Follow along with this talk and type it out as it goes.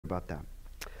about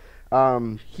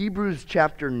that. Hebrews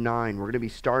chapter 9, we're going to be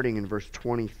starting in verse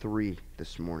 23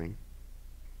 this morning.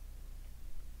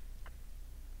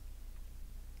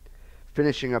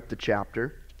 Finishing up the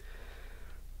chapter,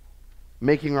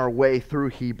 making our way through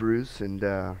Hebrews, and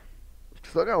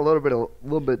still got a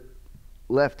little bit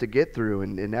left to get through,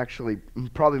 and actually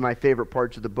probably my favorite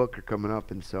parts of the book are coming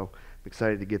up, and so I'm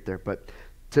excited to get there. But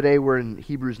today we're in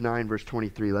Hebrews 9, verse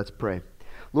 23. Let's pray.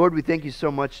 Lord, we thank you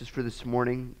so much just for this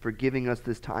morning, for giving us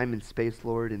this time and space,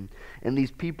 Lord, and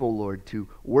these people, Lord, to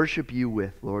worship you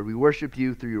with, Lord. We worship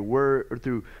you through your word, or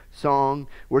through song,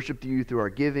 worship you through our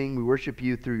giving, we worship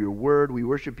you through your word, we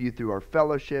worship you through our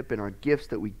fellowship and our gifts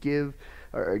that we give,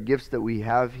 our gifts that we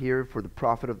have here for the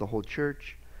profit of the whole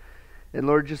church. And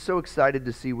Lord, just so excited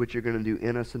to see what you're going to do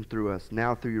in us and through us,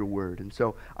 now through your word. And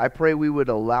so I pray we would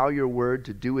allow your word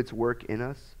to do its work in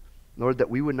us. Lord, that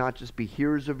we would not just be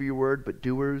hearers of your word, but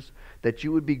doers, that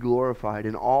you would be glorified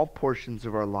in all portions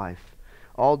of our life,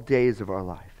 all days of our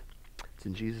life. It's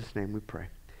in Jesus' name we pray.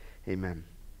 Amen.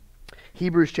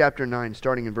 Hebrews chapter 9,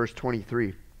 starting in verse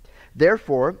 23.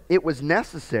 Therefore, it was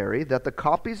necessary that the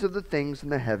copies of the things in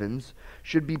the heavens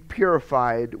should be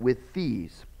purified with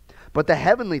these, but the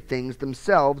heavenly things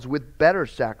themselves with better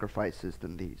sacrifices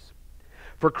than these.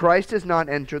 For Christ has not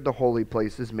entered the holy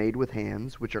places made with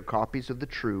hands, which are copies of the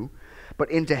true, but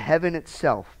into heaven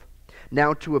itself,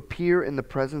 now to appear in the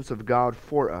presence of God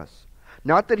for us.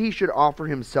 Not that he should offer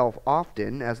himself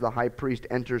often, as the high priest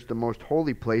enters the most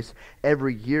holy place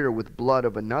every year with blood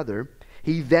of another.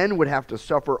 He then would have to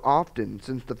suffer often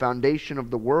since the foundation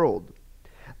of the world.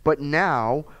 But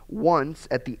now, once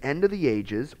at the end of the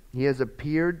ages, he has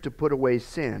appeared to put away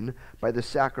sin by the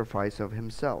sacrifice of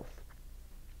himself.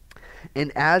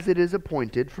 And as it is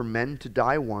appointed for men to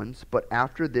die once, but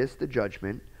after this the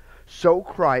judgment, so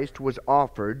Christ was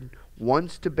offered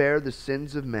once to bear the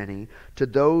sins of many to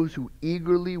those who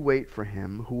eagerly wait for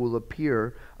him, who will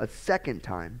appear a second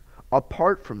time,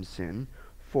 apart from sin,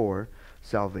 for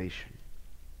salvation.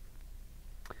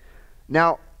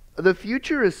 Now, the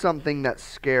future is something that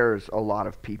scares a lot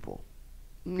of people.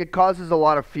 It causes a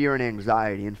lot of fear and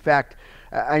anxiety. In fact,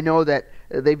 I know that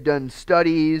they've done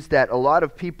studies that a lot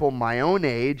of people my own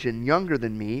age and younger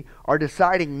than me are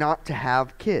deciding not to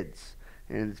have kids.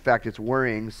 And in fact, it's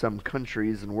worrying some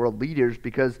countries and world leaders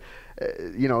because,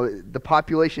 the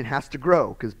population has to grow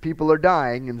because people are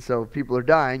dying. And so if people are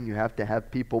dying, you have to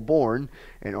have people born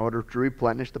in order to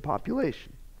replenish the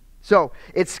population. So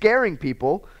it's scaring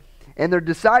people, and they're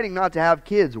deciding not to have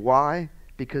kids. Why?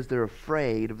 Because they're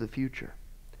afraid of the future.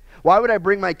 Why would I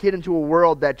bring my kid into a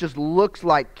world that just looks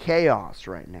like chaos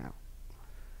right now?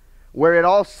 Where it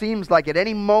all seems like at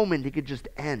any moment it could just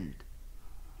end.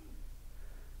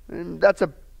 And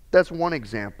that's one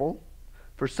example.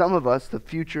 For some of us, the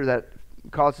future that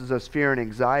causes us fear and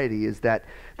anxiety is that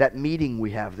meeting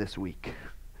we have this week.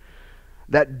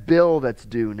 That bill that's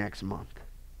due next month.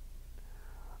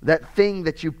 That thing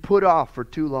that you put off for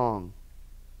too long.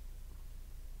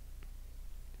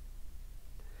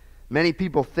 Many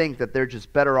people think that they're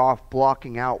just better off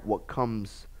blocking out what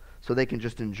comes so they can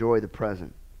just enjoy the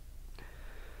present.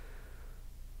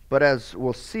 But as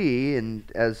we'll see, and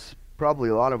as probably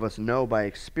a lot of us know by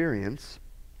experience,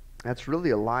 that's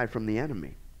really a lie from the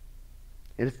enemy.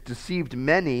 And it's deceived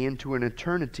many into an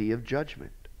eternity of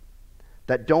judgment.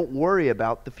 That don't worry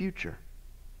about the future.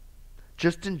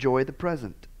 Just enjoy the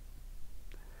present.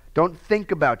 Don't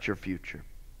think about your future.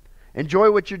 Enjoy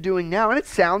what you're doing now. And it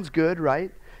sounds good,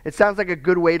 right? It sounds like a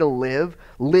good way to live.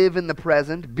 Live in the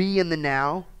present. Be in the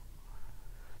now.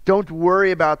 Don't worry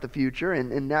about the future.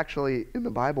 And actually, in the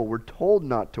Bible, we're told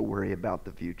not to worry about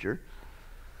the future.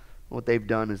 What they've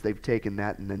done is they've taken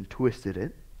that and then twisted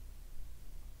it.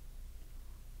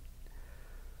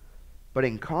 But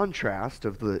in contrast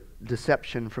of the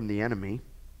deception from the enemy,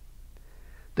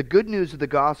 the good news of the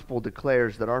gospel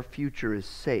declares that our future is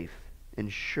safe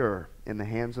and sure in the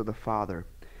hands of the Father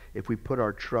if we put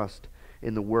our trust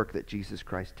in the work that Jesus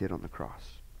Christ did on the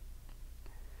cross.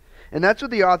 And that's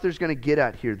what the author's going to get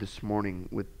at here this morning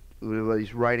with what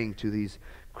he's writing to these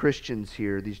Christians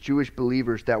here, these Jewish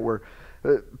believers that were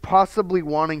possibly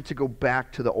wanting to go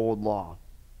back to the old law.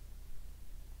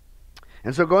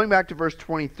 And so going back to verse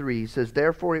 23, he says,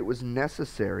 Therefore it was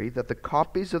necessary that the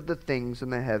copies of the things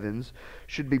in the heavens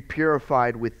should be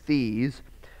purified with these,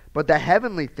 but the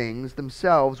heavenly things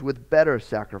themselves with better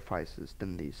sacrifices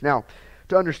than these. Now,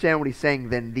 to understand what he's saying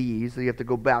than these, you have to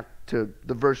go back to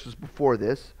the verses before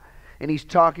this. And he's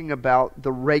talking about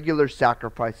the regular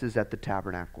sacrifices at the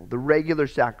tabernacle, the regular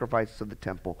sacrifices of the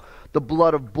temple, the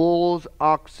blood of bulls,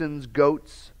 oxen,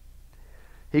 goats.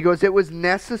 He goes, it was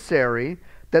necessary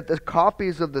that the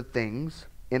copies of the things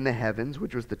in the heavens,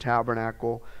 which was the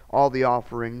tabernacle, all the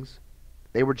offerings,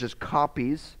 they were just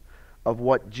copies of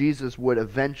what Jesus would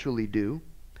eventually do.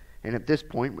 And at this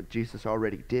point, what Jesus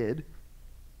already did.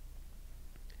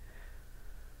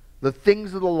 The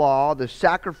things of the law, the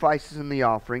sacrifices and the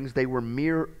offerings, they were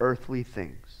mere earthly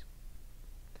things.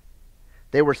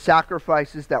 They were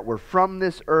sacrifices that were from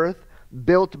this earth,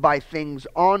 built by things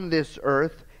on this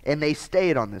earth, and they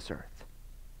stayed on this earth.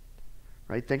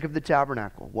 Right? Think of the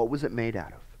tabernacle. What was it made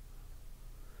out of?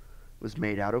 It was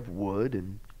made out of wood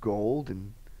and gold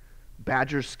and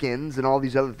badger skins and all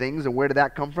these other things. And where did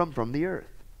that come from? From the earth.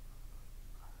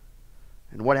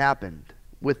 And what happened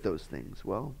with those things?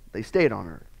 Well, they stayed on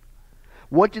earth.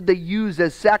 What did they use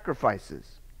as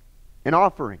sacrifices and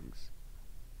offerings?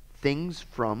 Things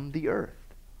from the earth.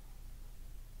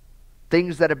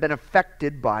 Things that have been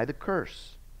affected by the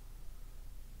curse.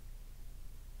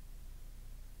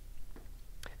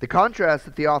 The contrast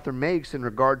that the author makes in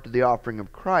regard to the offering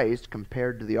of Christ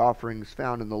compared to the offerings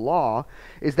found in the law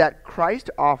is that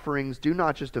Christ's offerings do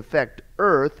not just affect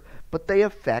earth, but they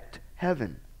affect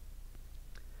heaven.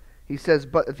 He says,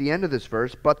 but at the end of this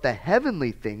verse, but the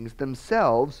heavenly things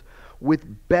themselves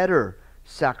with better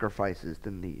sacrifices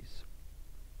than these.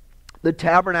 The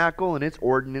tabernacle and its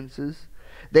ordinances,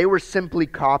 they were simply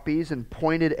copies and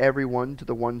pointed everyone to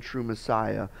the one true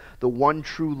Messiah, the one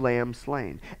true Lamb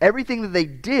slain. Everything that they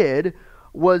did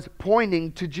was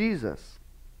pointing to Jesus.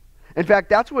 In fact,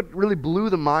 that's what really blew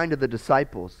the mind of the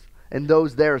disciples and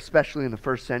those there, especially in the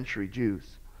first century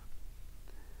Jews.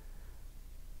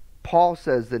 Paul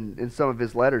says in some of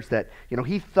his letters that,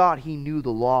 he thought he knew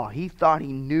the law. He thought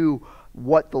he knew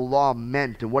what the law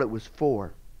meant and what it was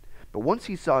for. But once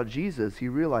he saw Jesus, he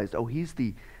realized, he's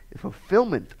the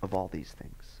fulfillment of all these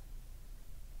things.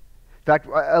 In fact,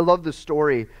 I love the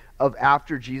story of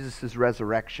after Jesus'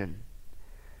 resurrection,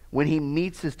 when he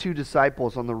meets his two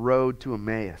disciples on the road to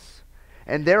Emmaus.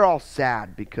 And they're all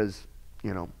sad because,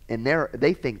 and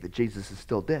they think that Jesus is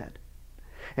still dead.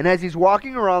 And as he's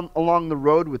walking along the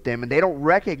road with them, and they don't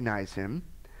recognize him,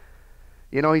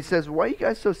 he says, why are you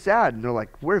guys so sad? And they're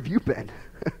like, where have you been?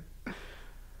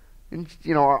 And,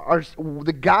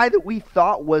 the guy that we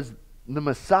thought was the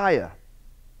Messiah,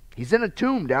 he's in a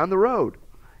tomb down the road.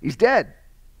 He's dead.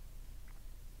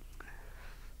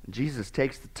 And Jesus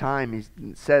takes the time,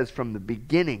 he says from the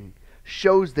beginning,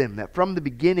 shows them that from the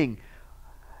beginning,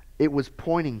 it was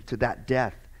pointing to that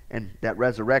death and that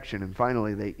resurrection, and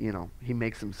finally he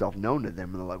makes himself known to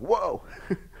them, and they're like, whoa,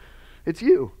 it's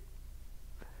you.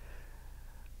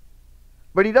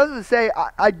 But he doesn't say,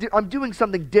 I'm doing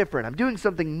something different, I'm doing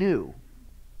something new.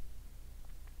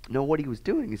 No, what he was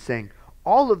doing, he's saying,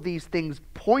 all of these things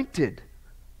pointed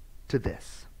to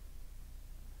this.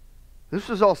 This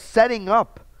was all setting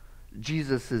up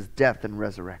Jesus' death and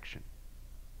resurrection.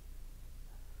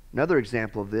 Another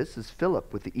example of this is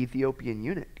Philip with the Ethiopian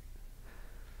eunuch.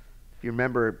 If you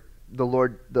remember,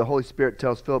 the Holy Spirit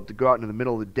tells Philip to go out into the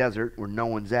middle of the desert where no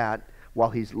one's at while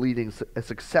he's leading a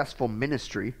successful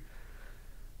ministry.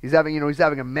 He's having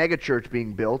a mega church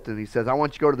being built, and he says, I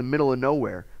want you to go to the middle of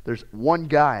nowhere. There's one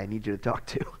guy I need you to talk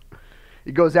to.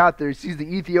 He goes out there, he sees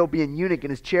the Ethiopian eunuch in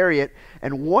his chariot,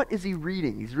 and what is he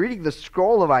reading? He's reading the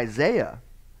scroll of Isaiah.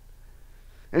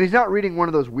 And he's not reading one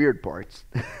of those weird parts.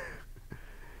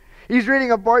 He's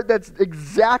reading a part that's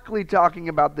exactly talking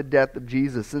about the death of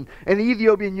Jesus. And the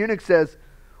Ethiopian eunuch says,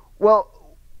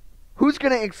 well, who's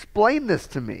going to explain this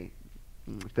to me?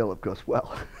 And Philip goes,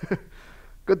 well,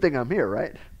 good thing I'm here,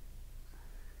 right?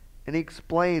 And he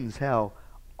explains how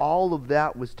all of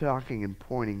that was talking and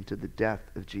pointing to the death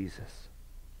of Jesus.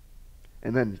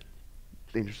 And then,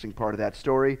 the interesting part of that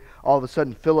story, all of a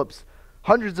sudden Philip's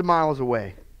hundreds of miles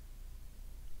away.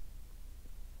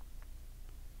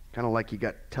 Kind of like he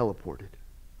got teleported.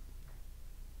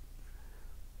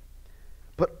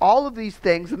 But all of these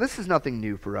things, and this is nothing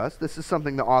new for us. This is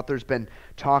something the author's been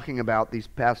talking about these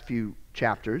past few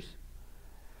chapters.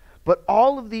 But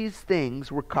all of these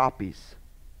things were copies.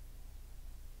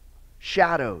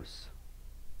 Shadows.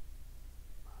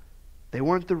 They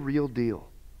weren't the real deal.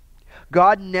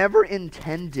 God never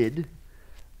intended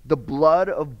the blood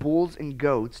of bulls and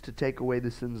goats to take away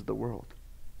the sins of the world.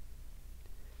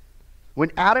 When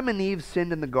Adam and Eve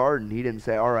sinned in the garden, he didn't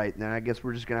say, all right, then I guess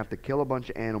we're just going to have to kill a bunch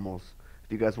of animals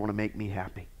if you guys want to make me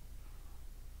happy.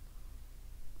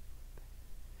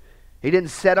 He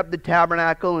didn't set up the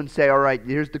tabernacle and say, all right,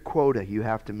 here's the quota you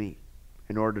have to meet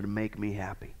in order to make me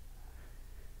happy.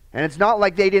 And it's not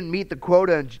like they didn't meet the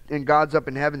quota and God's up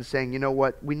in heaven saying, you know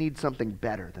what, we need something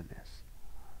better than this.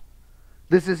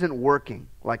 This isn't working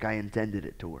like I intended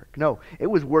it to work. No, it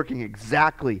was working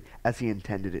exactly as he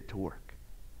intended it to work.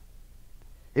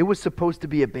 It was supposed to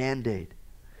be a Band-Aid.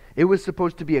 It was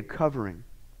supposed to be a covering.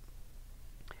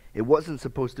 It wasn't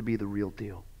supposed to be the real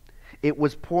deal. It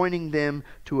was pointing them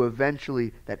to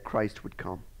eventually that Christ would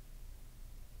come.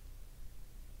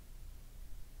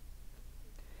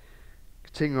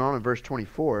 Continuing on in verse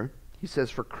 24, he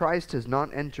says, "For Christ has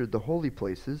not entered the holy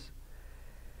places,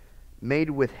 made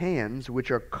with hands, which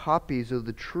are copies of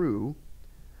the true,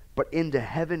 but into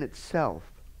heaven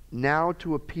itself, now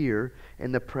to appear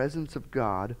in the presence of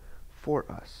God for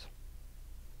us."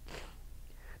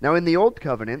 Now in the Old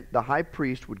Covenant, the high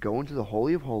priest would go into the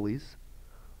Holy of Holies,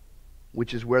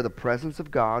 which is where the presence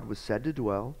of God was said to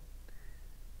dwell.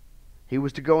 He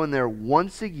was to go in there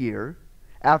once a year,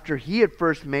 after he had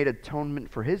first made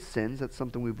atonement for his sins. That's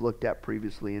something we've looked at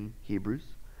previously in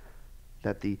Hebrews,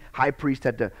 that the high priest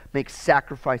had to make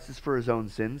sacrifices for his own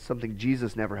sins, something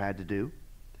Jesus never had to do.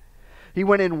 He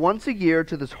went in once a year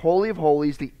to this Holy of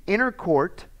Holies, the inner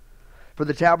court. For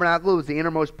the tabernacle, it was the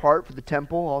innermost part. For the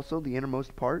temple, also the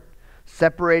innermost part,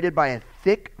 separated by a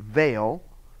thick veil.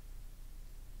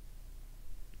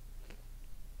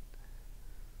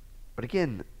 But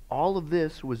again, all of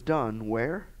this was done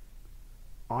where?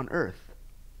 On earth.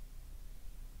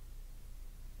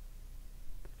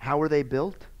 How were they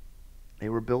built? They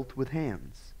were built with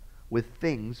hands, with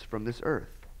things from this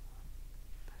earth.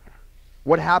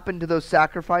 What happened to those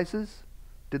sacrifices?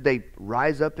 Did they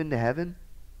rise up into heaven?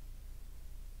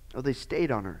 Oh, they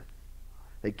stayed on earth.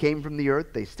 They came from the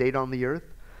earth, they stayed on the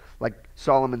earth. Like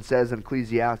Solomon says in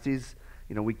Ecclesiastes,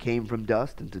 we came from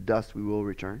dust, and to dust we will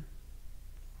return.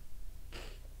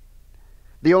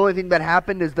 The only thing that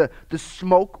happened is the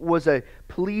smoke was a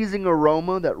pleasing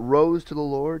aroma that rose to the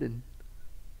Lord, and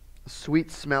a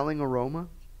sweet-smelling aroma.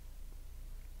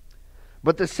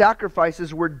 But the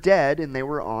sacrifices were dead, and they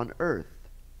were on earth.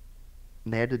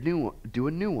 And they had to do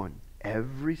a new one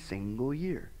every single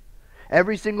year.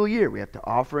 Every single year we have to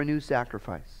offer a new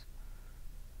sacrifice.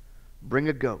 Bring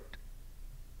a goat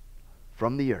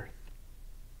from the earth.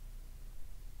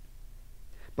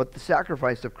 But the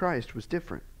sacrifice of Christ was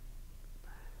different.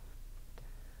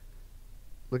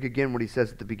 Look again what he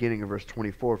says at the beginning of verse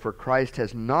 24. "For Christ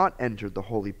has not entered the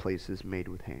holy places made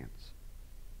with hands."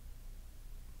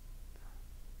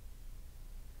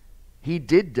 He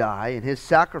did die, and his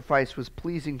sacrifice was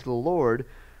pleasing to the Lord,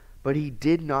 but he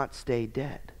did not stay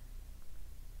dead.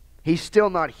 He's still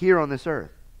not here on this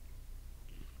earth.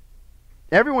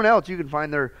 Everyone else you can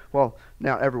find their,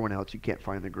 now everyone else you can't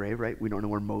find their grave, right? We don't know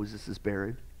where Moses is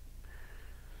buried.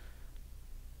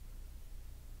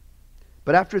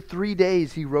 But after 3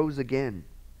 days he rose again.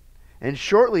 And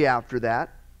shortly after that,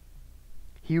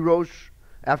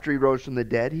 after he rose from the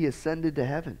dead, he ascended to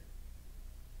heaven.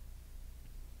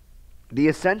 The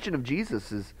ascension of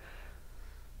Jesus is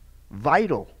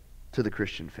vital to the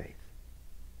Christian faith.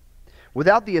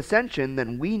 Without the ascension,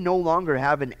 then we no longer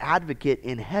have an advocate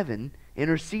in heaven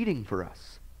interceding for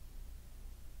us.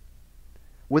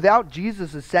 Without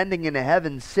Jesus ascending into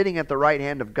heaven, sitting at the right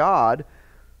hand of God,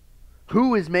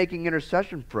 who is making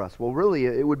intercession for us? Well, really,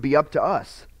 it would be up to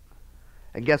us.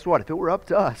 And guess what? If it were up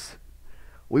to us,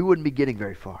 we wouldn't be getting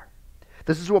very far.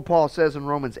 This is what Paul says in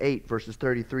Romans 8, verses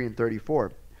 33 and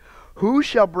 34. "Who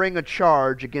shall bring a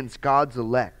charge against God's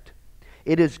elect?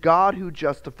 It is God who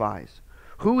justifies.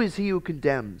 Who is he who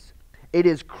condemns? It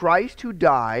is Christ who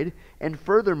died, and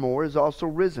furthermore is also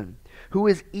risen, who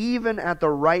is even at the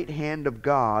right hand of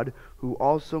God, who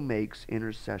also makes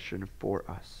intercession for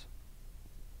us."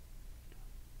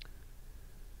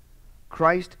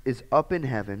 Christ is up in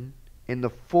heaven, in the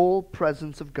full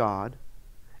presence of God,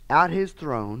 at his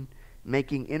throne,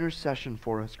 making intercession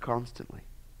for us constantly.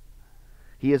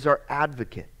 He is our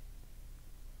advocate.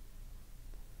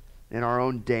 In our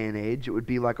own day and age, it would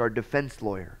be like our defense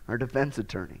lawyer, our defense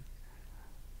attorney,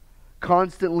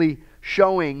 constantly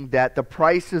showing that the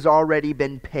price has already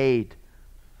been paid.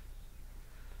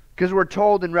 Because we're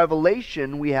told in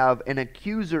Revelation we have an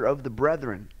accuser of the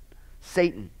brethren,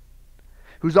 Satan,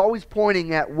 who's always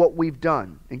pointing at what we've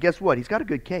done. And guess what? He's got a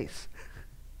good case.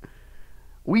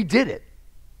 We did it.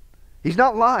 He's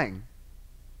not lying.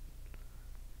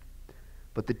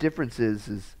 But the difference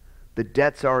is the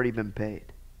debt's already been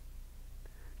paid.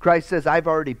 Christ says, I've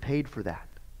already paid for that.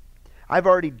 I've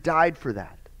already died for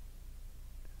that.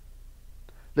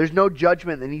 There's no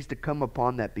judgment that needs to come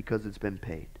upon that because it's been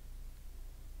paid.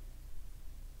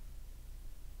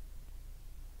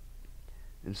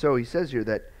 And so he says here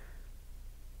that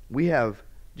we have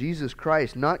Jesus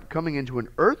Christ not coming into an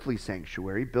earthly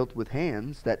sanctuary built with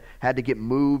hands that had to get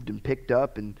moved and picked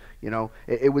up, and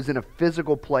it was in a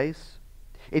physical place.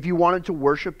 If you wanted to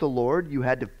worship the Lord, you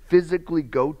had to physically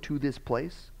go to this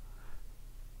place.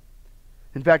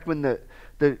 In fact, when the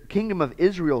the kingdom of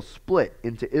Israel split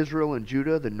into Israel and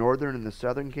Judah, the northern and the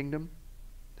southern kingdom.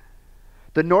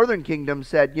 The northern kingdom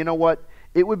said, you know what,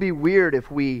 it would be weird if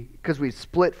because we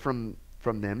split from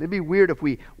them, it'd be weird if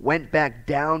we went back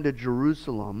down to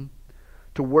Jerusalem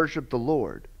to worship the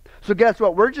Lord. So guess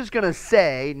what? We're just going to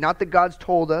say, not that God's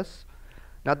told us,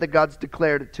 not that God's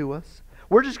declared it to us,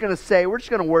 we're just going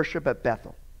to worship at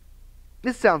Bethel.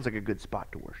 This sounds like a good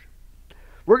spot to worship.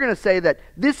 We're going to say that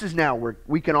this is now where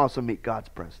we can also meet God's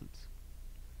presence.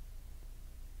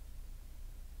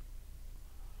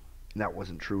 And that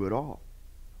wasn't true at all.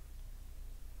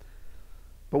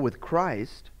 But with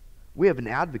Christ, we have an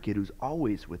advocate who's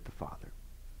always with the Father.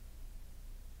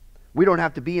 We don't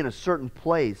have to be in a certain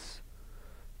place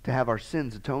to have our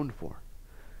sins atoned for.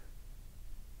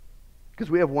 Because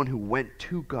we have one who went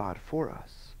to God for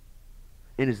us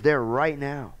and is there right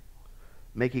now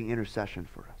making intercession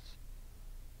for us.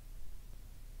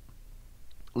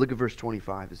 Look at verse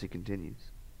 25 as he continues.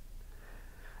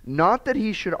 Not that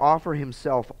he should offer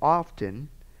himself often,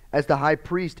 as the high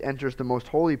priest enters the most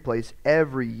holy place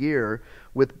every year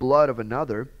with blood of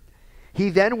another. He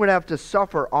then would have to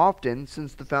suffer often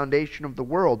since the foundation of the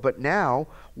world. But now,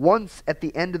 once at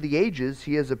the end of the ages,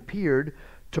 he has appeared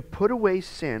to put away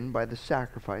sin by the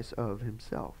sacrifice of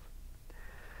himself.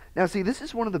 Now see, this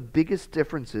is one of the biggest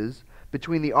differences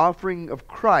between the offering of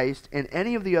Christ and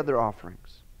any of the other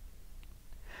offerings.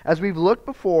 As we've looked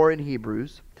before in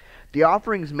Hebrews, the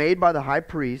offerings made by the high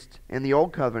priest in the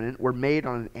Old Covenant were made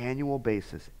on an annual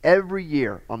basis, every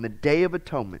year on the Day of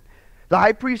Atonement. The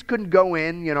high priest couldn't go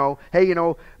in,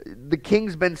 the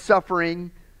king's been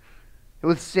suffering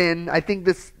with sin. I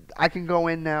can go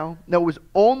in now. No, it was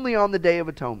only on the Day of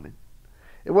Atonement.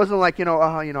 It wasn't like,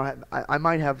 I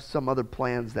might have some other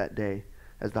plans that day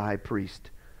as the high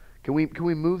priest. Can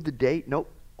we move the date?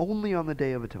 Nope, only on the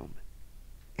Day of Atonement.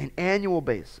 An annual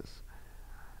basis.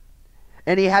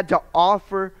 And he had to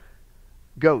offer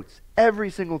goats every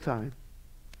single time.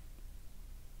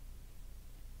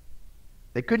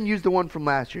 They couldn't use the one from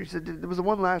last year. He said, was the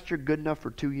one last year good enough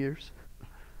for 2 years?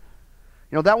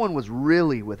 That one was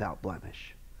really without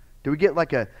blemish. Do we get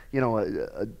like a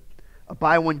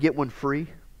buy one, get one free?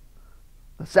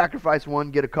 A sacrifice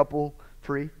one, get a couple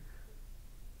free?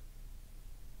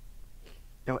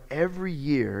 Every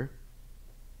year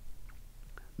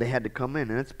they had to come in,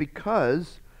 and it's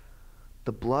because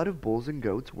the blood of bulls and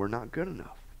goats were not good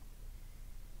enough.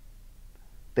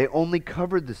 They only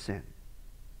covered the sin.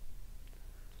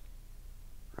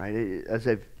 Right? As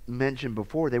I've mentioned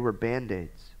before, they were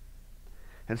Band-Aids.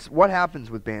 And so what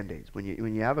happens with Band-Aids? When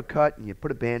you have a cut and you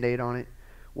put a Band-Aid on it,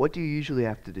 what do you usually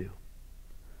have to do?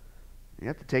 You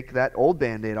have to take that old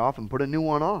Band-Aid off and put a new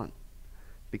one on.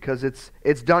 Because it's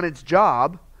done its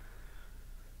job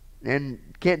and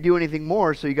can't do anything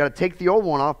more, so you got to take the old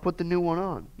one off, put the new one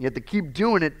on. You have to keep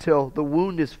doing it till the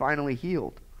wound is finally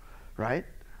healed, right?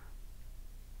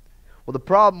 Well, the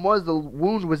problem was the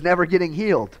wound was never getting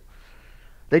healed.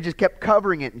 They just kept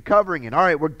covering it and covering it. All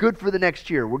right, we're good for the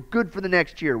next year. We're good for the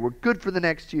next year. We're good for the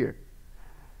next year.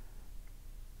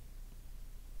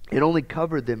 It only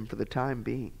covered them for the time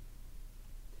being.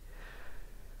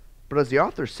 But as the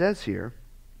author says here,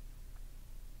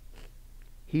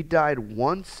 he died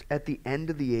once at the end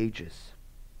of the ages.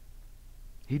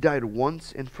 He died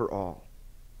once and for all.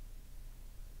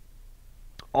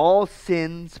 All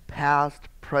sins, past,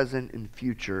 present, and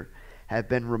future, have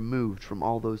been removed from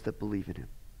all those that believe in him.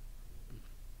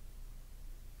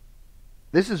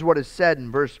 This is what is said in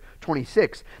verse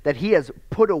 26, that he has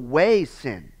put away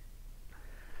sin.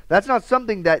 That's not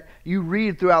something that you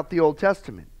read throughout the Old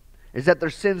Testament. Is that their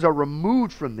sins are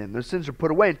removed from them. Their sins are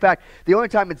put away. In fact, the only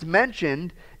time it's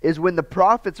mentioned is when the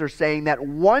prophets are saying that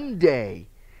one day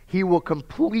he will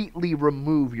completely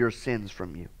remove your sins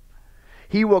from you.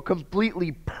 He will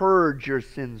completely purge your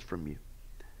sins from you.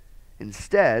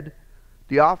 Instead,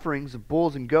 the offerings of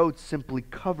bulls and goats simply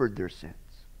covered their sins.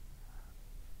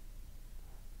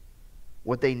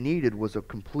 What they needed was a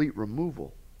complete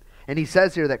removal. And he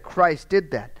says here that Christ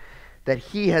did that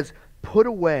he has put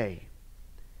away.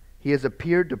 He has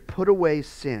appeared to put away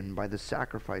sin by the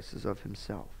sacrifices of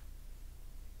himself.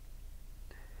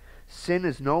 Sin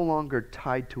is no longer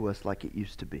tied to us like it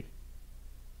used to be.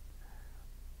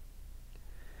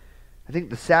 I think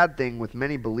the sad thing with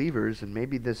many believers, and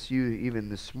maybe you even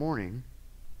this morning,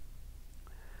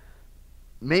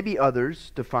 maybe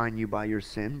others define you by your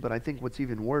sin, but I think what's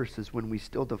even worse is when we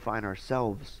still define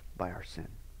ourselves by our sin.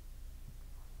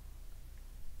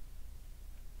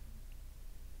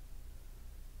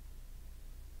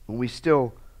 When we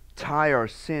still tie our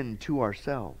sin to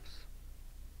ourselves.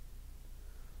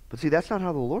 But see, that's not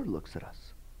how the Lord looks at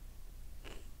us.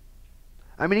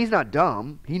 I mean, he's not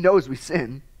dumb. He knows we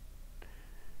sin.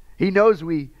 He knows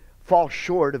we fall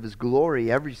short of his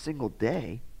glory every single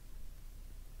day.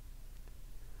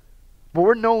 But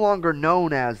we're no longer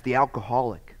known as the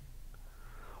alcoholic.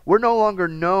 We're no longer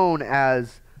known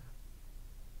as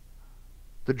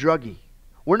the druggie.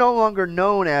 We're no longer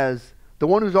known as the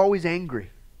one who's always angry,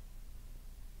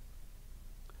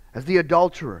 as the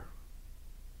adulterer,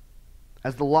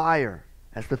 as the liar,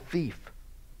 as the thief.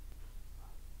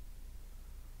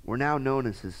 We're now known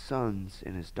as his sons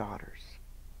and his daughters.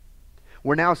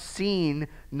 We're now seen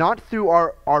not through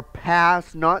our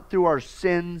past, not through our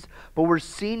sins, but we're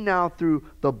seen now through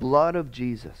the blood of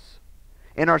Jesus.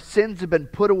 And our sins have been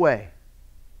put away.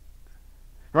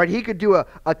 Right? He could do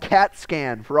a CAT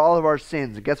scan for all of our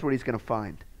sins, and guess what he's going to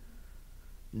find?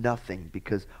 Nothing,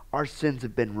 because our sins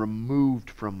have been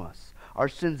removed from us. Our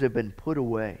sins have been put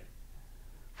away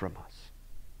from us.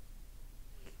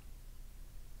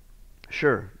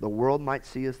 Sure, the world might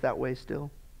see us that way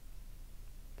still.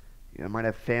 You might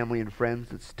have family and friends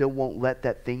that still won't let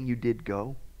that thing you did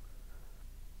go.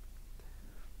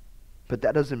 But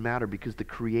that doesn't matter, because the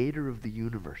creator of the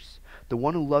universe, the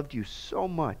one who loved you so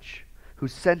much, who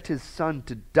sent his son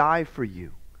to die for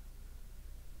you,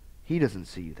 he doesn't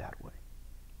see you that way.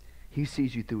 He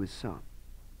sees you through his son.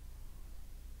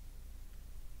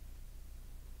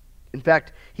 In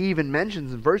fact, he even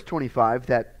mentions in verse 25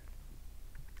 that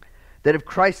if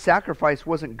Christ's sacrifice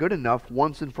wasn't good enough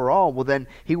once and for all, well then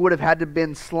he would have had to have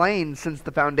been slain since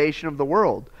the foundation of the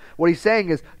world. What he's saying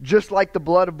is, just like the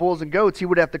blood of bulls and goats, he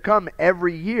would have to come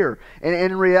every year. And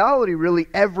in reality, really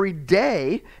every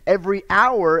day, every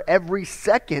hour, every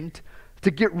second,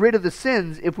 to get rid of the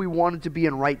sins if we wanted to be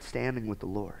in right standing with the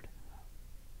Lord.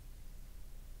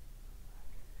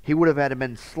 He would have had to have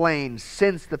been slain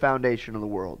since the foundation of the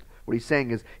world. What he's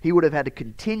saying is, he would have had to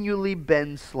continually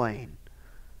been slain.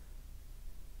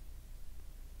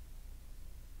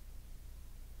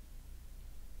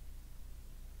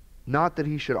 Not that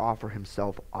he should offer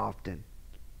himself often.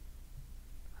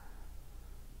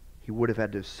 He would have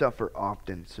had to suffer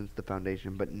often since the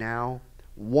foundation. But now,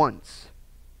 once,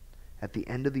 at the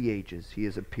end of the ages, he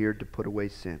has appeared to put away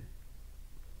sin.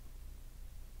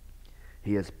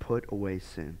 He has put away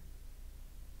sin.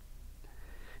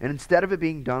 And instead of it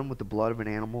being done with the blood of an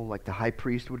animal, like the high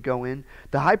priest would go in,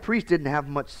 the high priest didn't have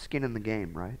much skin in the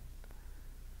game, right?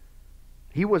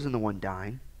 He wasn't the one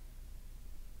dying.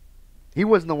 He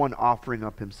wasn't the one offering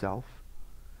up himself.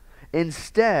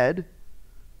 Instead,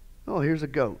 oh, here's a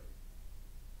goat.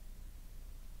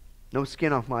 No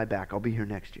skin off my back. I'll be here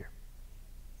next year.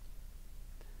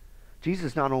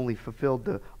 Jesus not only fulfilled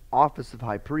the office of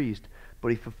high priest, but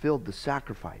he fulfilled the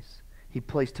sacrifice. He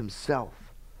placed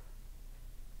himself.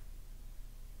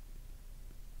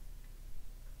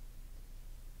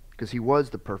 Because he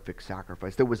was the perfect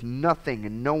sacrifice. There was nothing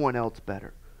and no one else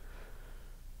better.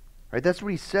 Right, that's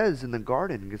what he says in the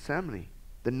garden in Gethsemane.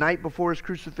 The night before his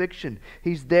crucifixion.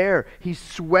 He's there. He's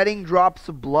sweating drops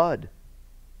of blood.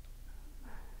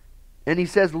 And he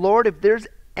says, Lord, if there's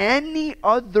any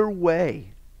other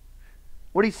way.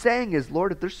 What he's saying is,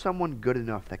 Lord, if there's someone good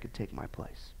enough that could take my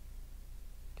place.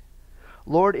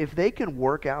 Lord, if they can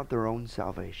work out their own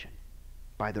salvation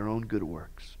by their own good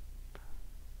works.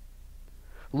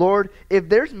 Lord, if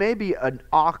there's maybe an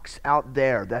ox out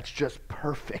there that's just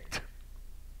perfect,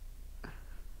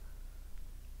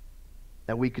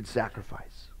 that we could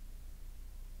sacrifice.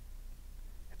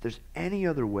 If there's any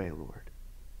other way, Lord,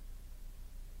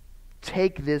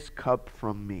 take this cup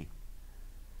from me.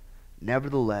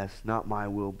 Nevertheless, not my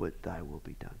will, but thy will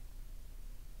be done.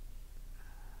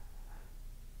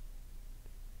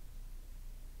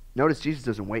 Notice Jesus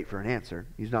doesn't wait for an answer.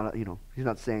 He's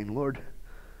not saying, Lord,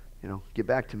 get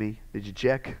back to me. Did you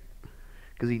check?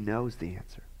 Because he knows the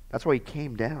answer. That's why he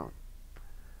came down.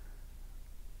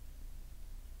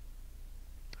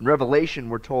 In Revelation,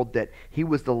 we're told that he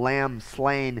was the lamb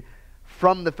slain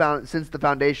since the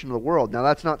foundation of the world. Now,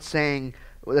 that's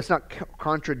not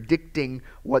contradicting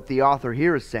what the author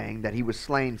here is saying, that he was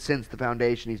slain since the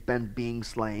foundation. He's been being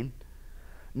slain.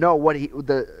 No, what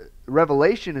the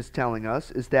Revelation is telling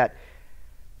us is that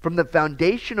from the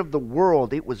foundation of the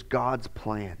world, it was God's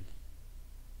plan.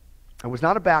 It was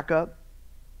not a backup.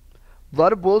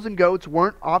 Blood of bulls and goats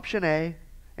weren't option A.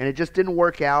 And it just didn't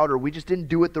work out, or we just didn't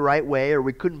do it the right way, or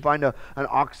we couldn't find an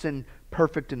oxen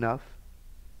perfect enough.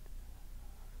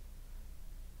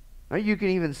 Now, you can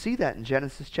even see that in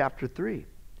Genesis chapter 3,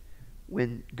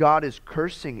 when God is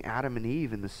cursing Adam and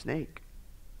Eve and the snake.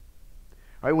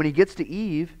 All right, when he gets to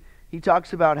Eve, he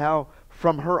talks about how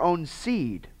from her own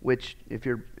seed, which if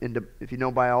you know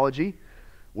biology,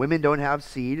 women don't have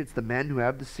seed, it's the men who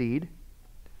have the seed.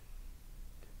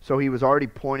 So he was already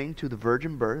pointing to the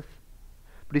virgin birth.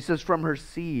 But he says from her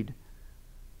seed,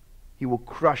 he will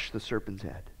crush the serpent's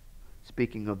head.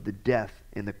 Speaking of the death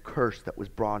and the curse that was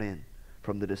brought in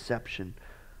from the deception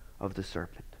of the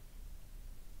serpent.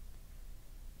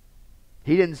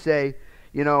 He didn't say,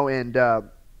 and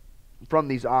from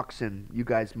these oxen, you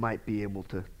guys might be able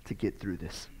to get through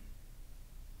this.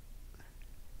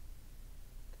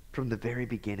 From the very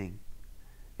beginning,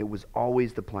 it was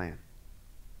always the plan.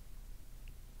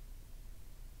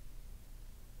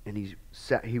 And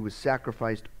he was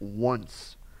sacrificed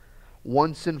once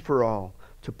and for all,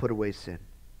 to put away sin.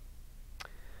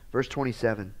 Verse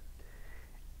 27.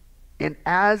 And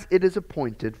as it is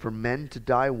appointed for men to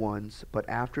die once, but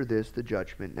after this the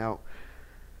judgment. Now,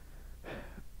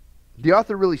 the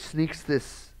author really sneaks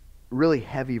this really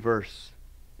heavy verse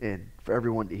in for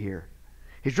everyone to hear.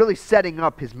 He's really setting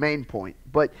up his main point.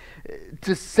 But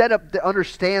to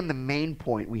understand the main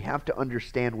point, we have to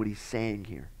understand what he's saying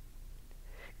here.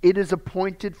 It is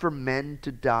appointed for men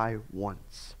to die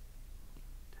once.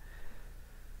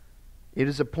 It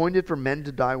is appointed for men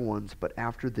to die once, but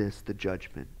after this, the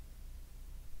judgment.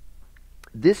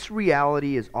 This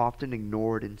reality is often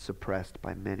ignored and suppressed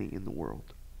by many in the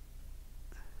world.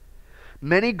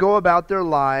 Many go about their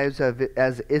lives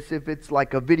as if it's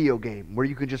like a video game where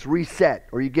you can just reset,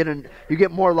 or you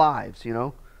get more lives.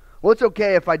 Well, it's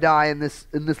okay if I die in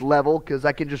this level because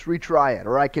I can just retry it,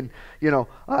 or I can,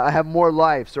 I have more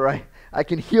lives, or I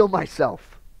can heal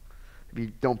myself. If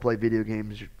you don't play video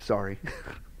games, you're sorry.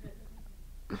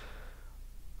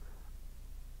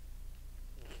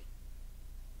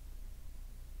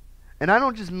 And I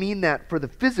don't just mean that for the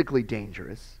physically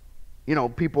dangerous,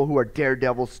 people who are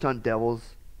daredevils, stunt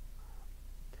devils.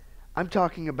 I'm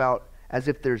talking about as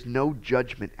if there's no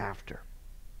judgment after.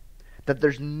 That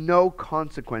there's no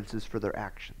consequences for their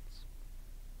actions.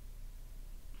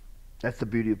 That's the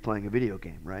beauty of playing a video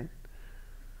game, right?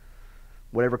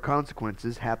 Whatever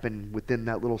consequences happen within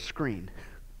that little screen.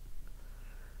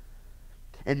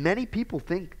 And many people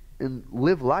think and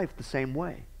live life the same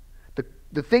way.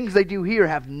 The things they do here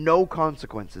have no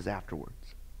consequences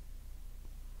afterwards.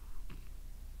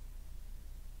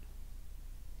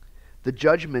 The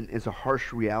judgment is a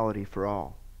harsh reality for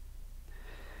all.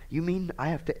 You mean I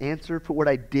have to answer for what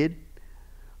I did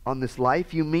on this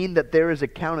life? You mean that there is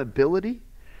accountability?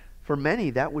 For many,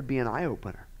 that would be an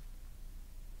eye-opener.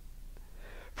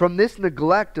 From this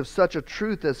neglect of such a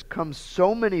truth has come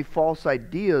so many false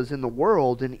ideas in the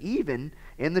world and even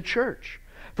in the church.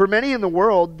 For many in the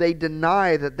world, they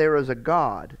deny that there is a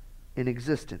God in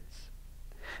existence.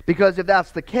 Because if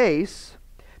that's the case,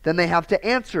 then they have to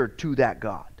answer to that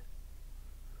God.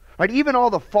 Right? Even all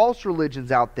the false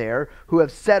religions out there who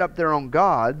have set up their own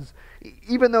gods,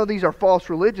 even though these are false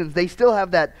religions, they still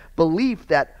have that belief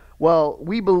that, well,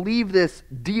 we believe this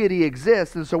deity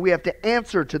exists, and so we have to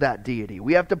answer to that deity.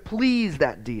 We have to please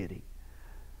that deity.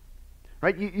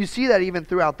 Right? You see that even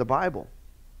throughout the Bible.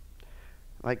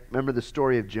 Like, remember the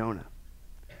story of Jonah,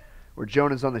 where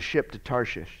Jonah's on the ship to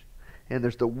Tarshish, and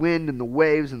there's the wind and the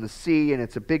waves and the sea, and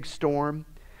it's a big storm.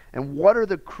 And what are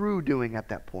the crew doing at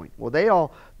that point? Well,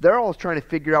 they're all trying to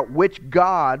figure out which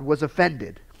god was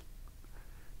offended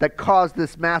that caused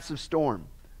this massive storm.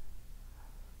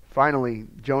 Finally,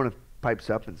 Jonah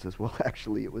pipes up and says, well,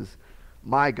 actually, it was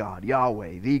my God,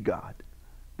 Yahweh, the God,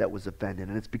 that was offended,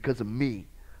 and it's because of me.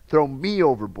 Throw me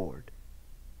overboard.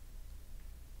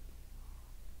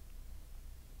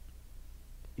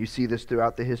 You see this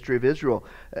throughout the history of Israel.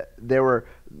 There were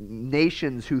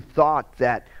nations who thought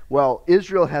that, well,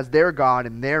 Israel has their God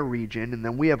in their region, and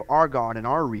then we have our God in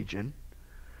our region.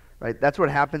 Right? That's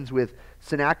what happens with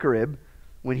Sennacherib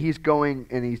when he's going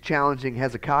and he's challenging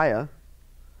Hezekiah,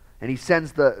 and he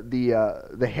sends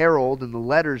the herald and the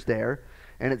letters there,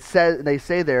 and they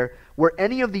say there, were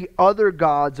any of the other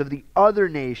gods of the other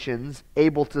nations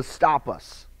able to stop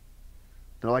us?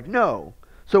 They're like, no.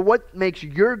 So what makes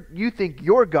you think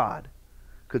your God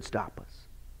could stop us?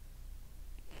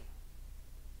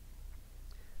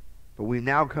 But we've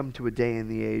now come to a day in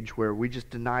the age where we just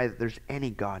deny that there's any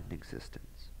God in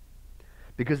existence.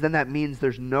 Because then that means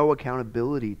there's no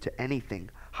accountability to anything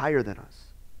higher than us.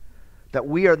 That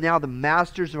we are now the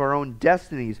masters of our own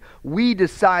destinies. We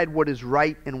decide what is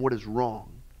right and what is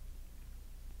wrong.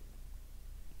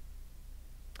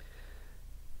 I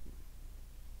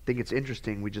think it's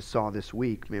interesting, we just saw this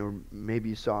week, maybe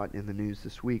you saw it in the news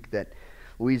this week, that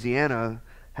Louisiana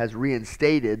has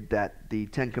reinstated that the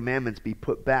Ten Commandments be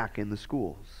put back in the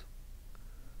schools.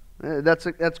 That's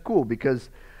cool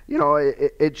because,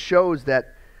 it shows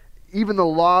that even the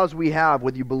laws we have,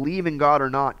 whether you believe in God or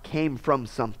not, came from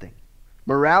something.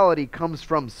 Morality comes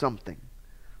from something.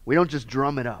 We don't just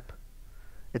drum it up.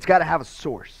 It's got to have a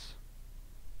source.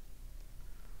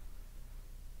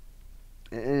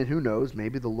 And who knows,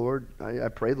 maybe the Lord, I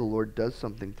pray the Lord does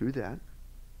something through that.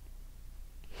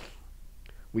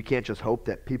 We can't just hope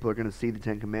that people are going to see the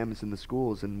Ten Commandments in the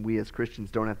schools and we as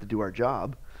Christians don't have to do our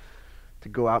job to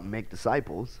go out and make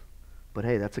disciples. But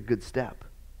hey, that's a good step.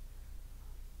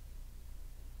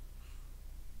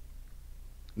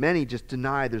 Many just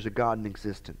deny there's a God in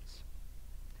existence.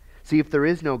 See, if there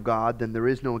is no God, then there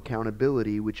is no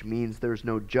accountability, which means there's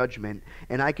no judgment,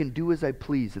 and I can do as I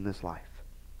please in this life.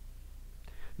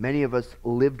 Many of us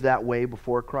lived that way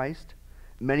before Christ.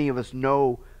 Many of us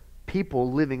know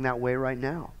people living that way right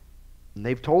now. And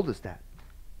they've told us that.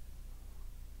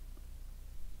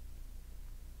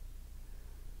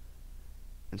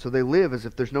 And so they live as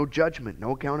if there's no judgment,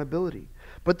 no accountability.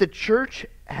 But the church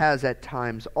has at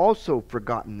times also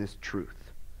forgotten this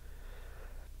truth.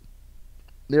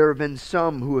 There have been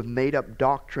some who have made up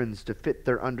doctrines to fit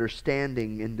their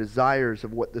understanding and desires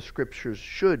of what the Scriptures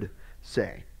should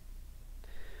say.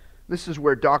 This is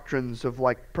where doctrines of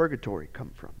like purgatory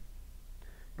come from.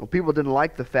 People didn't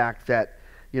like the fact that,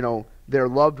 their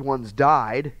loved ones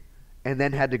died and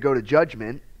then had to go to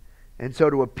judgment. And so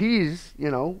to appease,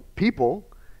 people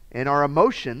and our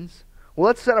emotions, well,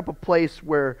 let's set up a place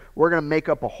where we're going to make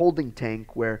up a holding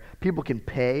tank where people can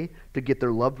pay to get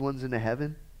their loved ones into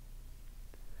heaven.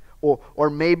 Or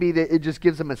maybe it just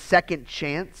gives them a second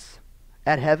chance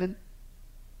at heaven.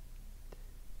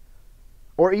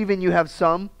 Or even you have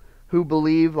some who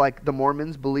believe, like the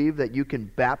Mormons believe, that you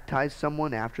can baptize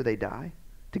someone after they die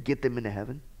to get them into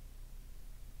heaven.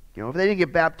 If they didn't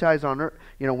get baptized on earth,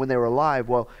 when they were alive,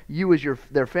 well, you as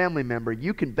their family member,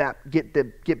 you can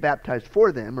get baptized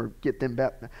for them or get them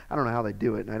baptized. I don't know how they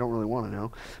do it, and I don't really want to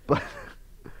know, but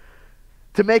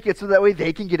to make it so that way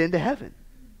they can get into heaven.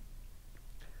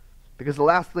 Because the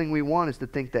last thing we want is to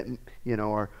think that,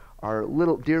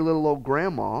 our dear little old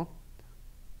grandma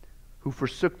who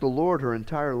forsook the Lord her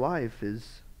entire life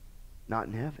is not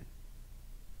in heaven.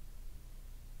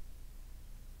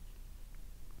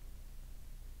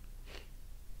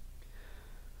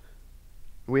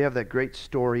 We have that great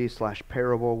story /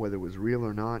 parable, whether it was real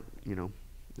or not,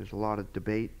 there's a lot of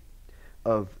debate,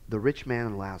 of the rich man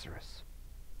and Lazarus.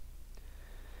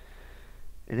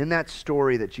 And in that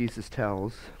story that Jesus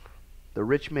tells, the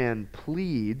rich man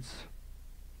pleads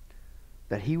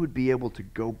that he would be able to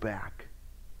go back.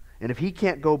 And if he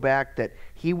can't go back, that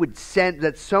he would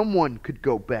that someone could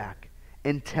go back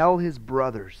and tell his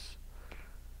brothers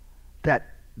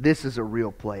that this is a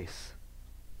real place,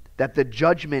 that the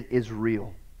judgment is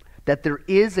real, that there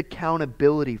is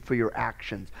accountability for your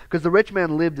actions. Because the rich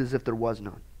man lived as if there was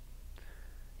none.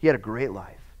 He had a great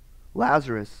life.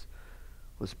 Lazarus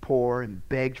was poor and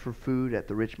begged for food at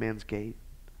the rich man's gate.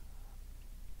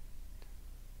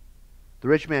 The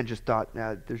rich man just thought,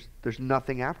 there's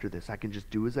nothing after this. I can just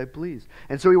do as I please.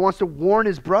 And so he wants to warn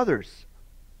his brothers.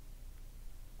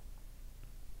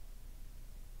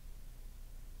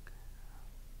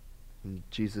 And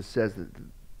Jesus says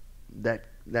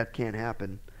that can't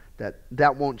happen.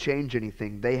 That won't change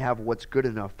anything. They have what's good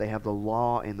enough. They have the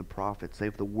law and the prophets. They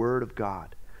have the Word of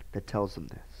God that tells them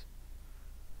this.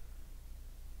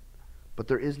 But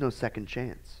there is no second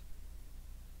chance.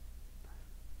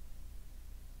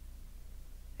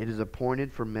 It is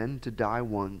appointed for men to die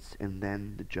once and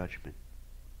then the judgment.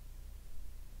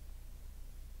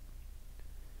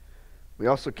 We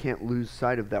also can't lose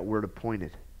sight of that word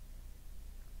appointed.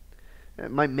 It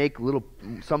might make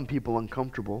some people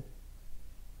uncomfortable.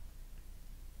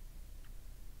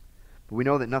 But we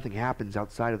know that nothing happens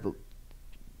outside of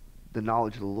the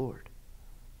knowledge of the Lord.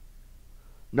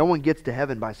 No one gets to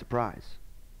heaven by surprise.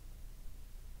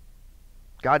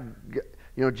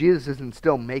 Jesus isn't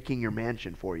still making your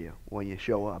mansion for you when you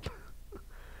show up.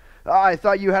 I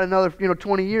thought you had another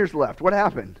 20 years left. What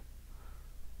happened?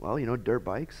 Well, dirt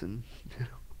bikes and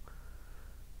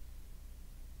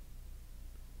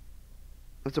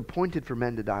it's appointed for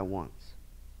men to die once.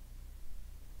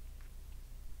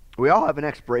 We all have an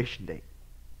expiration date.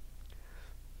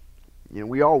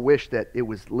 We all wish that it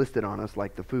was listed on us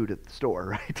like the food at the store,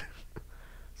 right?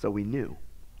 So we knew.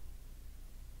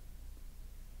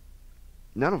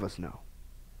 None of us know.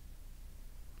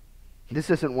 This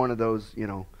isn't one of those,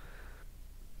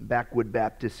 backwood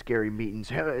Baptist scary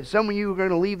meetings. Some of you are going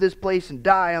to leave this place and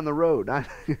die on the road.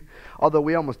 Although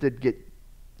we almost did get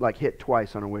hit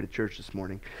twice on our way to church this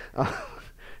morning.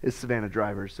 It's Savannah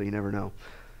drivers, so you never know.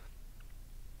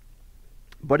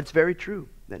 But it's very true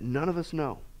that none of us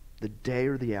know the day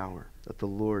or the hour that the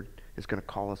Lord is going to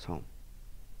call us home.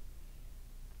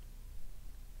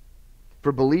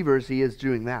 For believers, he is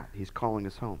doing that. He's calling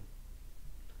us home.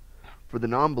 For the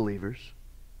non-believers,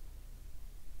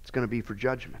 it's going to be for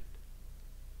judgment.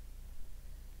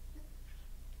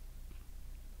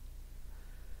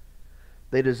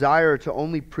 They desire to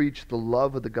only preach the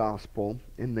love of the gospel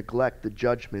and neglect the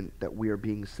judgment that we are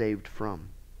being saved from.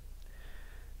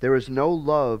 There is no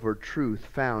love or truth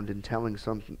found in telling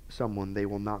someone they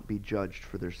will not be judged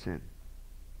for their sin.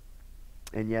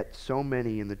 And yet so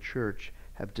many in the church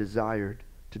have desired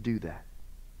to do that.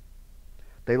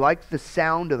 They like the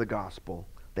sound of the gospel.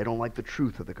 They don't like the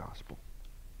truth of the gospel.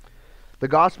 The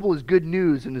gospel is good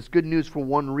news, and it's good news for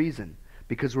one reason,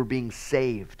 because we're being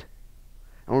saved.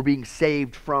 And we're being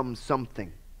saved from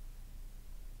something.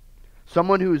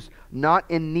 Someone who's not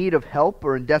in need of help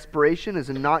or in desperation is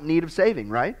not in need of saving,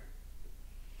 right?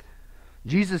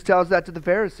 Jesus tells that to the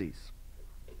Pharisees.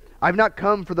 I've not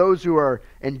come for those who are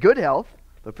in good health,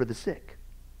 but for the sick,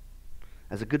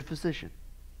 as a good physician.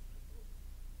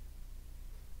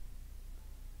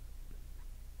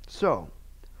 So,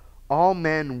 all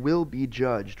men will be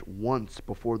judged once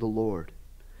before the Lord.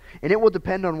 And it will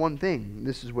depend on one thing.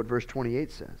 This is what verse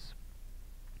 28 says.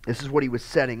 This is what he was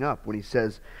setting up when he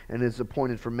says, and it is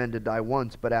appointed for men to die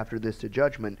once, but after this to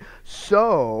judgment.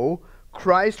 So,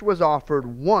 Christ was offered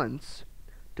once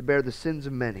to bear the sins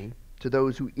of many. To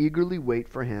those who eagerly wait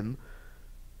for him,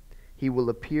 he will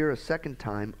appear a second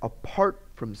time apart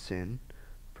from sin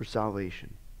for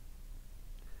salvation.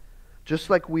 Just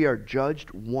like we are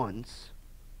judged once,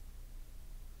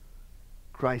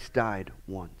 Christ died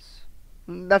once.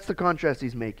 That's the contrast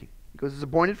he's making. He goes, it's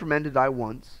appointed for men to die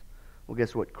once. Well,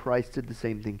 guess what? Christ did the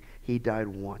same thing. He died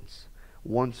once.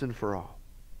 Once and for all.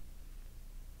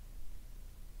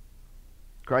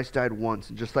 Christ died once.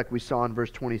 And just like we saw in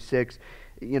verse 26,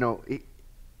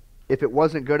 if it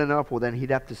wasn't good enough, well, then he'd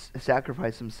have to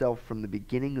sacrifice himself from the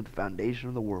beginning of the foundation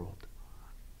of the world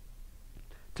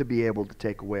to be able to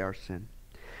take away our sin.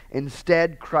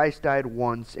 Instead, Christ died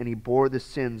once, and he bore the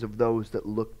sins of those that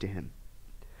look to him.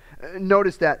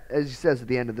 Notice that, as he says at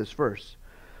the end of this verse,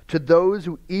 to those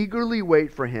who eagerly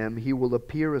wait for him, he will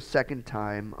appear a second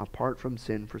time apart from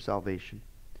sin for salvation.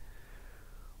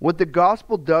 What the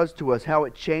gospel does to us, how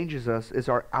it changes us, is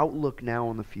our outlook now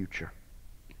on the future.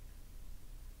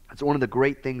 That's one of the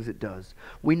great things it does.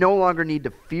 We no longer need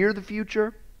to fear the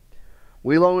future.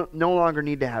 We no longer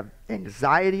need to have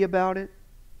anxiety about it.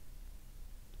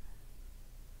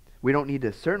 We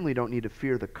certainly don't need to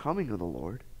fear the coming of the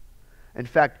Lord. In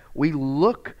fact, we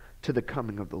look to the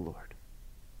coming of the Lord.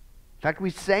 In fact, we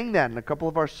sang that in a couple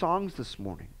of our songs this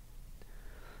morning.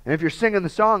 And if you're singing the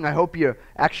song, I hope you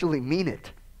actually mean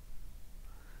it.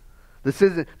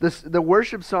 The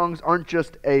worship songs aren't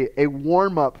just a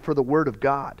warm-up for the Word of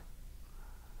God.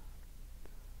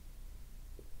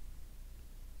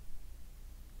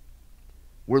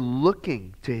 We're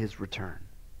looking to his return.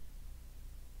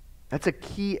 That's a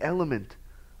key element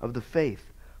of the faith.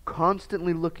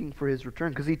 Constantly looking for his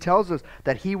return, because he tells us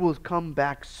that he will come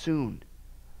back soon.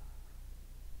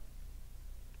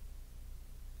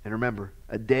 And remember,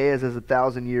 a day is as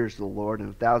 1,000 years to the Lord, and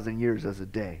 1,000 years as a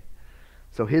day.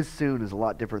 So his soon is a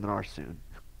lot different than our soon.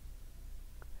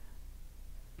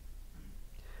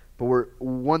 But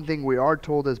one thing we are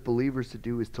told as believers to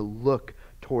do is to look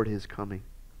toward his coming.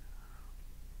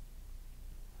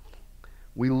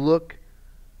 We look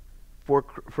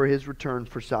for his return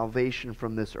for salvation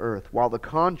from this earth, while the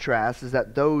contrast is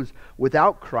that those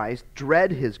without Christ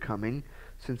dread his coming,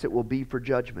 since it will be for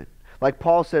judgment. Like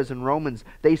Paul says in Romans,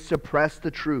 they suppress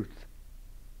the truth.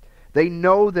 They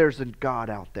know there's a God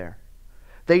out there.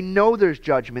 They know there's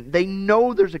judgment. They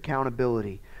know there's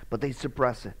accountability, but they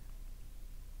suppress it.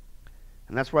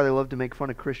 And that's why they love to make fun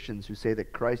of Christians who say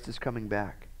that Christ is coming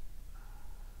back.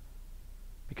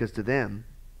 Because to them,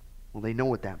 well, they know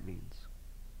what that means.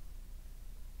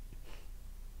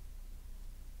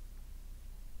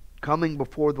 Coming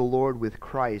before the Lord with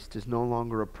Christ is no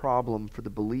longer a problem for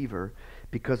the believer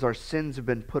because our sins have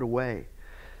been put away.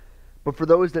 But for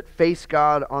those that face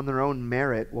God on their own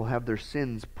merit will have their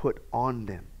sins put on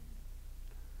them.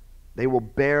 They will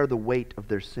bear the weight of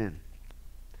their sin.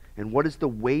 And what is the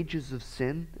wages of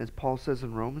sin, as Paul says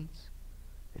in Romans?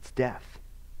 It's death.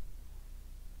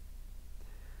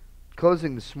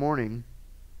 Closing this morning,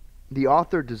 the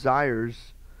author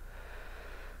desires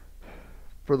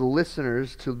for the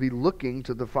listeners to be looking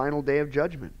to the final day of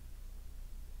judgment.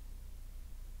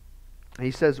 And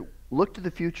he says, look to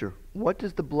the future. What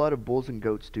does the blood of bulls and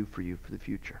goats do for you for the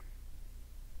future?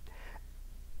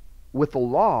 With the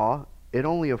law, it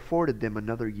only afforded them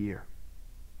another year.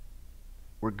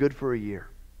 We're good for a year.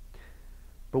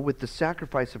 But with the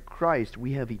sacrifice of Christ,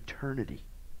 we have eternity.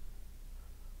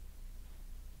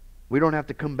 We don't have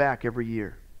to come back every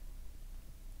year.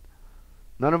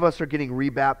 None of us are getting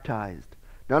rebaptized.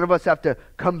 None of us have to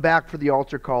come back for the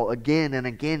altar call again and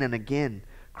again and again.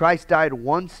 Christ died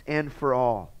once and for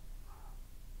all.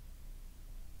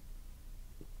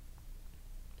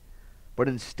 But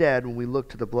instead, when we look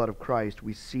to the blood of Christ,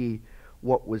 we see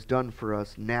what was done for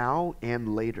us now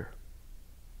and later.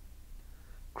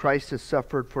 Christ has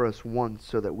suffered for us once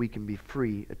so that we can be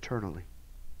free eternally.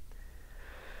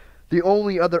 The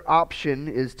only other option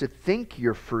is to think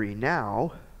you're free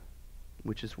now,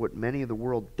 which is what many of the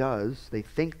world does. They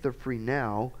think they're free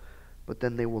now, but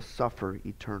then they will suffer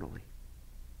eternally.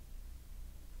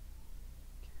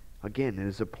 Again, it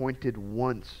is appointed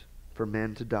once for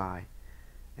men to die,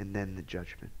 and then the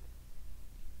judgment.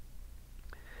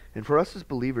 And for us as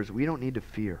believers, we don't need to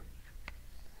fear.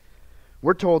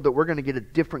 We're told that we're going to get a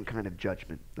different kind of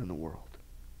judgment than the world.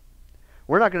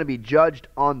 We're not going to be judged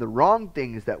on the wrong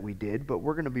things that we did, but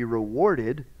we're going to be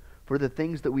rewarded for the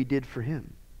things that we did for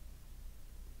Him.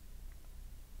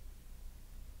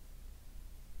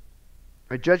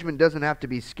 Our judgment doesn't have to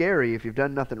be scary if you've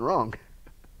done nothing wrong.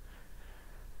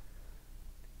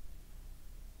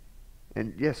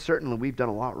 And yes, certainly we've done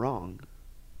a lot wrong,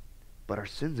 but our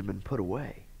sins have been put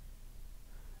away.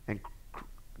 And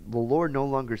the Lord no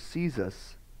longer sees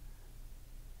us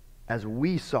as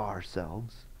we saw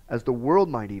ourselves, as the world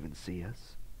might even see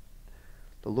us.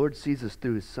 The Lord sees us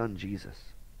through His Son Jesus,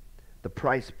 the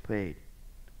price paid,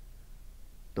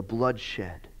 the blood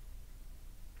shed,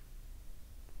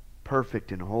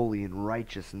 perfect and holy and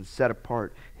righteous and set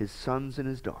apart, His sons and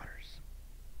His daughters.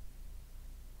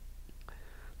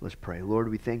 Let's pray. Lord,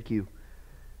 we thank You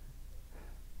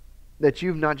that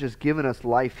You've not just given us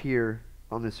life here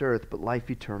on this earth, but life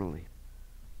eternally.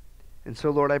 And so,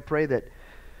 Lord, I pray that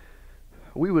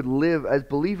we would live, as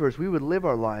believers, we would live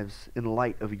our lives in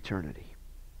light of eternity,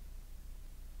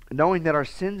 knowing that our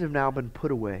sins have now been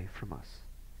put away from us.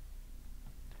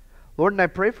 Lord, and I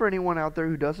pray for anyone out there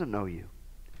who doesn't know You.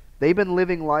 They've been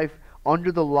living life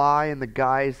under the lie and the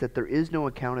guise that there is no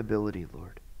accountability,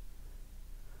 Lord.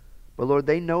 But Lord,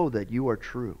 they know that You are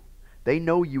true. They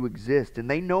know You exist, and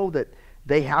they know that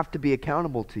they have to be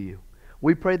accountable to You.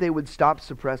 We pray they would stop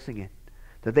suppressing it,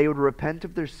 that they would repent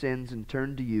of their sins and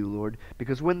turn to You, Lord,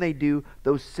 because when they do,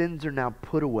 those sins are now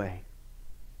put away.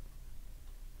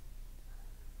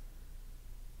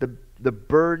 The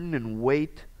burden and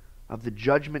weight of the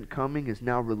judgment coming is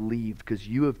now relieved because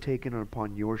You have taken it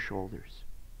upon Your shoulders.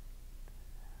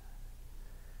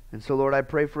 And so, Lord, I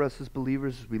pray for us as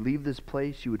believers as we leave this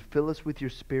place, You would fill us with Your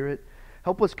Spirit.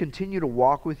 Help us continue to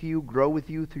walk with You, grow with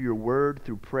You through Your Word,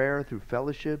 through prayer, through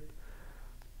fellowship.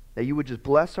 That You would just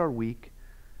bless our week.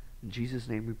 In Jesus'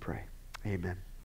 name we pray. Amen.